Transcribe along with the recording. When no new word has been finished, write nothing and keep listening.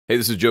Hey,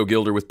 this is Joe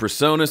Gilder with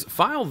PreSonus.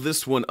 File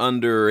this one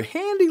under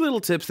handy little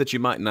tips that you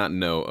might not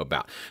know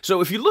about.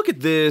 So if you look at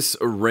this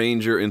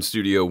arranger in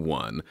Studio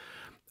One,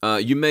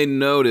 you may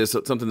notice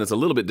something that's a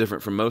little bit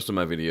different from most of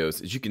my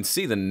videos is you can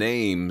see the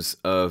names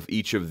of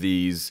each of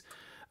these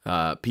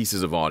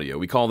pieces of audio.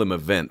 We call them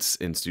events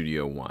in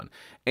Studio One.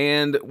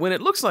 And when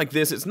it looks like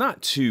this, it's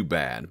not too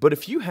bad. But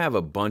if you have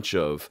a bunch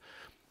of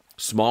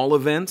small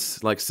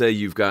events, like say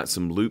you've got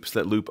some loops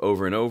that loop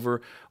over and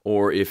over,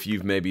 or if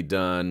you've maybe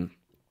done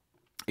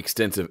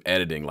extensive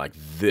editing like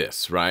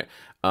this, right?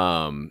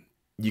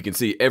 You can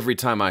see every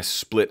time I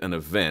split an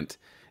event,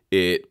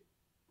 it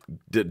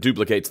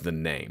duplicates the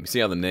name. See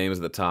how the name is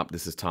at the top?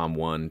 This is Tom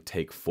 1,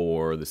 take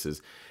 4. This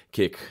is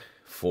kick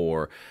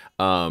 4.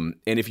 And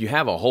if you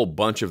have a whole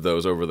bunch of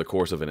those over the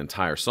course of an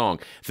entire song,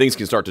 things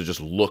can start to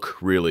just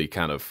look really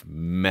kind of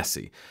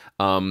messy.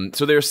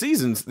 So there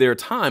are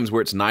times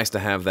where it's nice to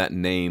have that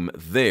name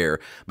there.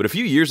 But a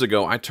few years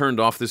ago, I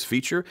turned off this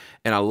feature,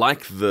 and I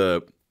like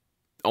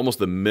almost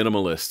the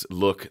minimalist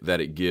look that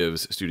it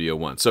gives Studio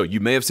One. So you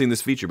may have seen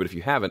this feature, but if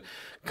you haven't,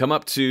 come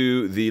up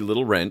to the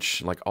little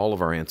wrench. Like all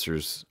of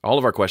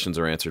our questions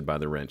are answered by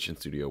the wrench in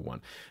Studio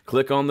One.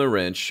 Click on the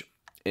wrench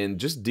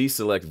and just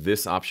deselect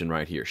this option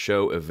right here,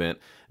 show event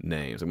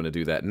names. I'm going to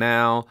do that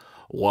now.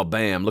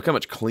 Wha-bam, look how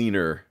much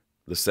cleaner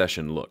the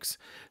session looks.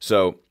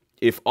 So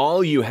if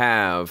all you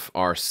have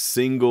are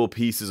single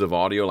pieces of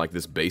audio like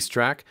this bass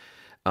track,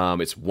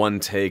 it's one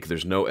take,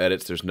 there's no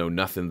edits, there's no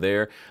nothing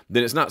there,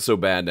 then it's not so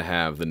bad to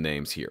have the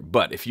names here.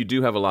 But if you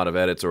do have a lot of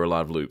edits or a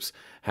lot of loops,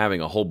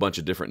 having a whole bunch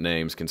of different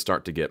names can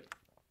start to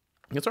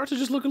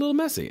just look a little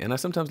messy. And I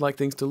sometimes like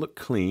things to look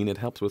clean. It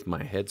helps with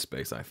my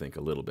headspace, I think,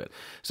 a little bit.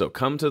 So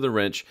come to the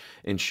wrench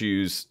and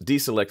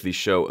deselect these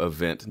show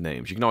event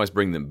names. You can always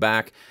bring them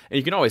back, and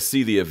you can always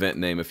see the event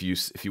name if you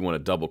want to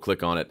double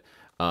click on it.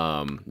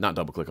 Not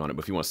double click on it,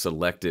 but if you want to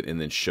select it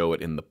and then show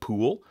it in the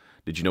pool.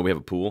 Did you know we have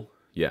a pool?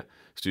 Yeah.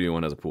 Studio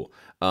One has a pool.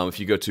 If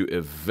you go to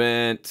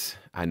event,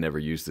 I never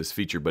use this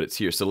feature, but it's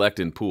here, select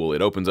in pool.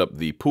 It opens up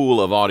the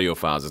pool of audio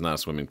files. It's not a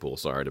swimming pool,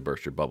 sorry to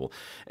burst your bubble.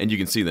 And you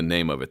can see the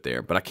name of it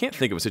there. But I can't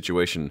think of a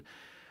situation,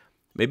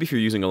 maybe if you're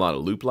using a lot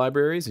of loop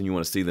libraries and you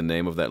want to see the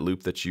name of that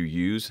loop that you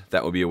use,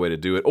 that would be a way to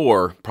do it.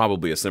 Or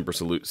probably a simpler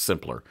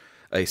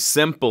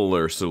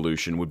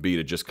solution would be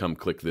to just come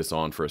click this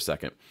on for a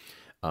second.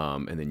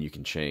 And then you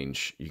can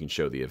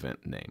show the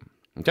event name.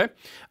 Okay?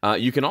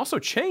 You can also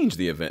change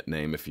the event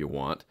name if you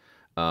want.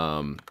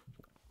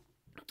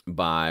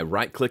 By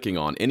right-clicking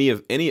on any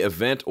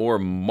event or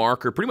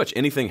marker, pretty much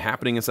anything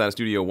happening inside of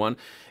Studio One.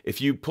 If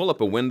you pull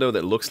up a window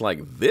that looks like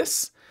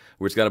this,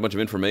 where it's got a bunch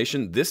of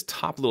information, this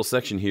top little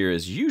section here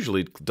is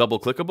usually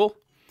double-clickable,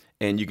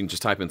 and you can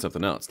just type in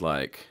something else,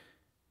 like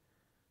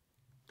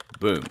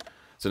boom.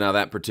 So now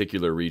that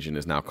particular region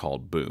is now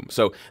called boom.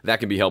 So that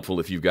can be helpful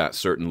if you've got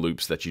certain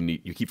loops that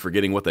you keep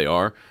forgetting what they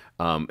are,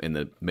 and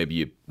that maybe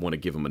you want to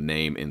give them a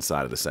name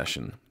inside of the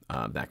session.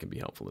 That can be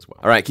helpful as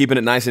well. All right, keeping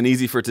it nice and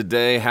easy for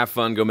today. Have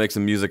fun, go make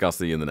some music. I'll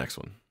see you in the next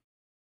one.